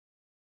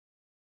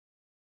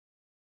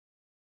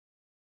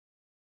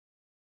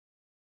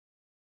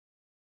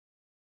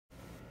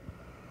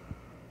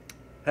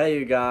Hey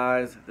you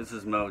guys, this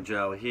is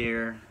Mojo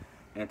here,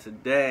 and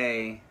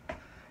today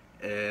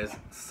is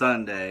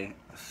Sunday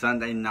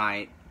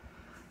night,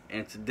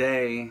 and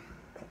today,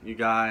 you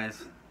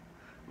guys,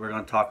 we're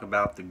going to talk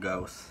about the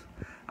ghosts.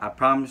 I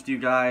promised you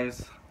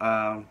guys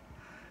that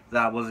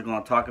I wasn't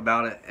going to talk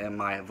about it in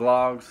my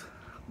vlogs,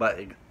 but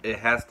it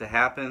has to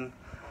happen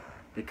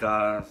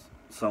because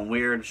some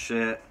weird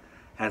shit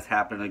has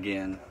happened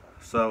again.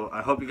 So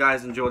I hope you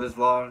guys enjoy this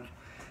vlog,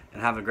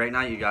 and have a great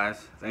night you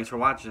guys. Thanks for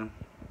watching.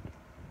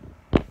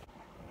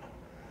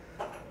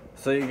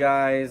 So you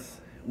guys,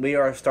 we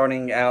are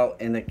starting out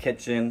in the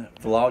kitchen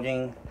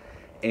vlogging,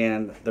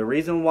 and the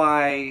reason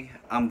why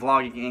I'm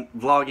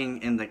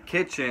vlogging in the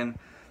kitchen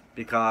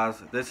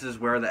because this is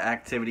where the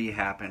activity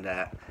happened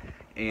at.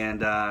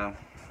 And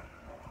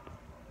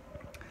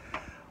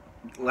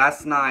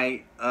last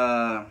night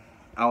I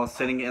was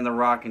sitting in the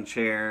rocking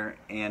chair,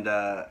 and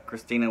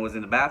Christina was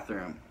in the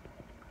bathroom,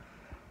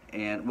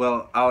 and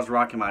well, I was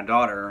rocking my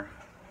daughter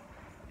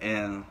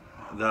in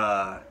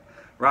the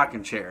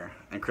rocking chair,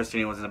 and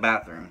Christina was in the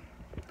bathroom,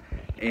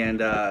 and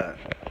the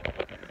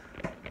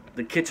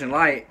kitchen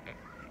light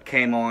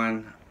came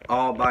on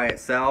all by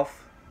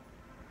itself,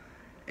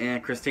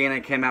 and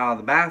Christina came out of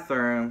the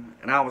bathroom,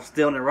 and I was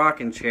still in the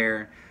rocking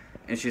chair,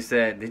 and she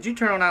said, "Did you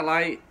turn on that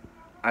light?"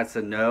 I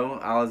said, "No,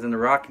 I was in the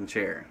rocking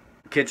chair."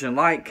 Kitchen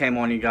light came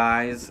on, you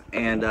guys,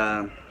 and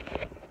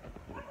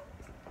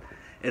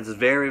it's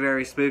very,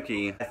 very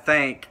spooky. I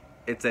think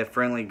it's a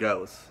friendly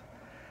ghost.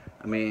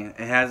 I mean,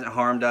 it hasn't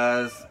harmed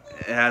us.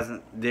 It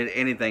hasn't did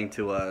anything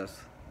to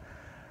us.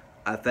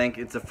 I think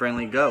it's a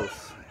friendly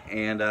ghost.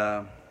 And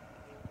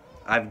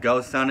I've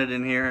ghost hunted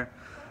in here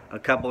a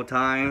couple of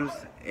times,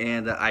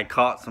 and I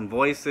caught some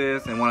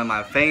voices, and one of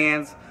my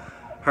fans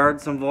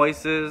heard some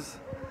voices.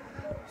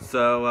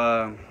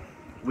 So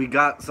we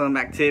got some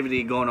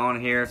activity going on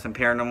here, some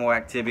paranormal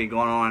activity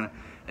going on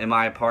in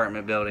my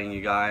apartment building,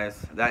 you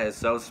guys. That is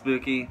so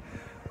spooky.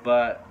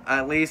 But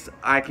at least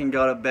I can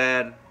go to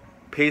bed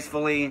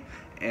peacefully,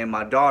 and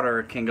my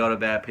daughter can go to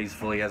bed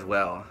peacefully as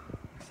well.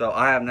 So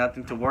I have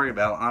nothing to worry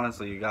about,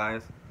 honestly, you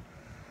guys.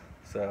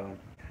 So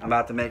I'm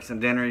about to make some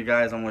dinner, you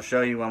guys. I'm going to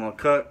show you what I'm going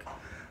to cook.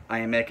 I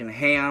am making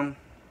ham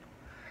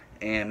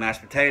and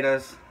mashed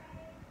potatoes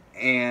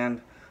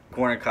and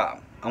corn and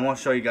cob. I'm going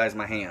to show you guys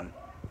my ham.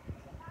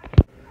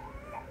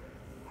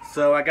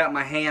 So I got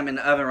my ham in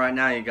the oven right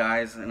now, you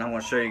guys, and I'm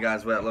going to show you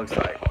guys what it looks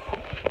like.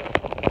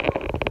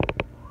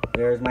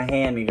 There's my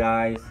ham, you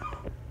guys,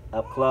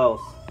 up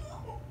close.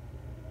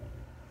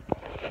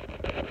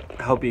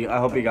 I hope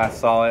you guys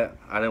saw it.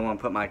 I didn't want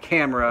to put my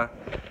camera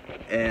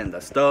in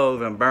the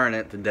stove and burn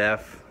it to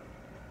death.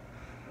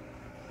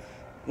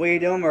 What are you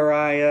doing,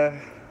 Mariah?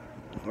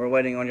 We're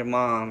waiting on your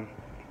mom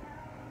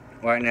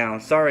right now.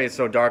 Sorry it's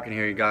so dark in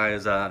here, you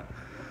guys.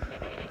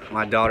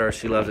 My daughter,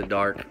 she loves it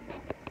dark.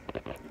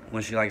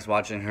 When she likes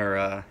watching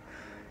her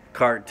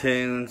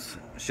cartoons,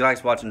 she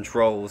likes watching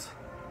Trolls.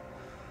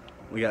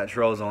 We got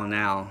Trolls on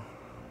now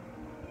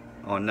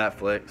on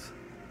Netflix.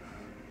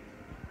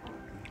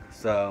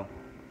 So,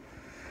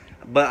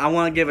 but I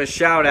want to give a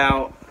shout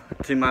out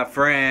to my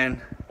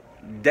friend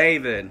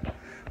David,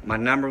 my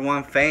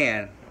 #1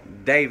 fan,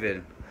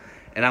 David.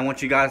 And I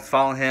want you guys to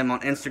follow him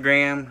on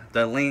Instagram.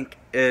 The link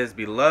is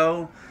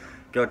below.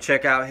 Go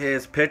check out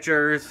his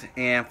pictures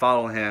and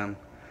follow him.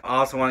 I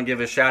also want to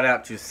give a shout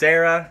out to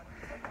Sarah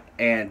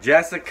and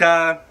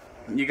Jessica.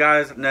 You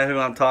guys know who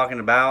I'm talking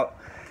about.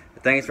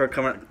 Thanks for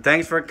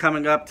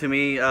coming up to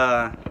me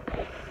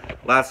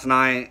last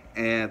night,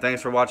 and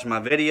thanks for watching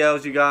my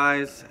videos, you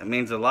guys. It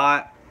means a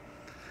lot.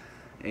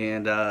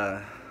 And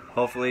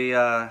hopefully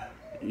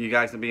you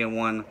guys will be in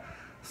one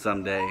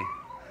someday.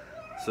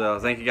 So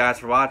thank you guys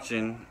for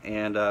watching.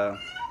 And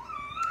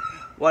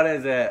what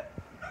is it?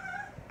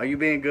 Are you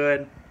being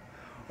good?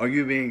 Are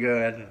you being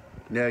good?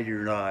 No,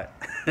 you're not.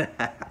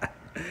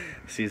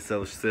 She's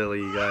so silly,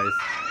 you guys.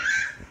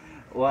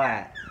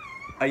 What?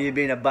 Are you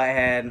being a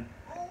butthead?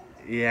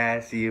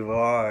 Yes, you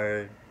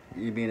are.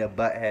 You being a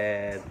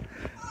butthead.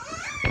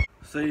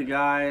 So you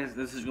guys,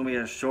 this is gonna be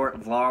a short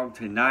vlog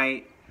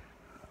tonight.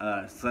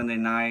 Sunday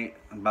night.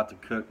 I'm about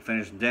to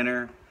finish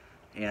dinner,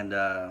 and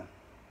I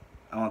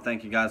want to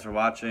thank you guys for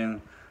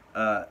watching.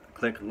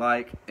 Click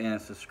like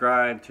and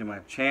subscribe to my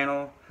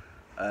channel.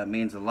 It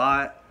means a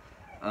lot.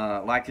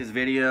 Like this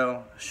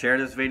video, share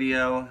this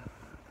video.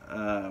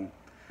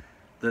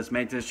 Let's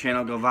make this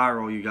channel go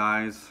viral, you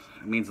guys.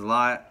 It means a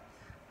lot.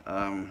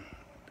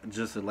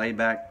 Just a laid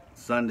back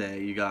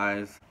Sunday, you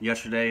guys.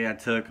 Yesterday I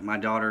took my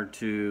daughter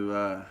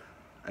to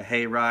a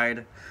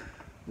hayride.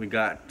 We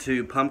got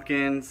 2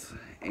 pumpkins,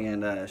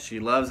 and she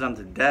loves them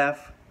to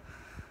death.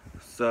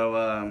 So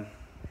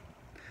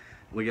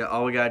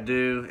all we gotta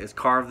do is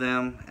carve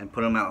them and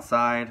put them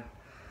outside,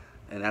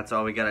 and that's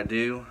all we gotta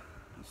do.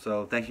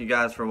 So thank you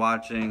guys for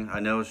watching. I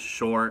know it's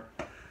short,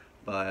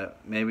 but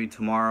maybe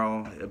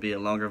tomorrow it'll be a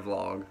longer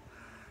vlog.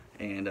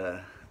 And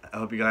I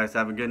hope you guys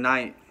have a good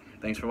night.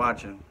 Thanks for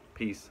watching.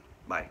 Peace.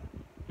 Bye.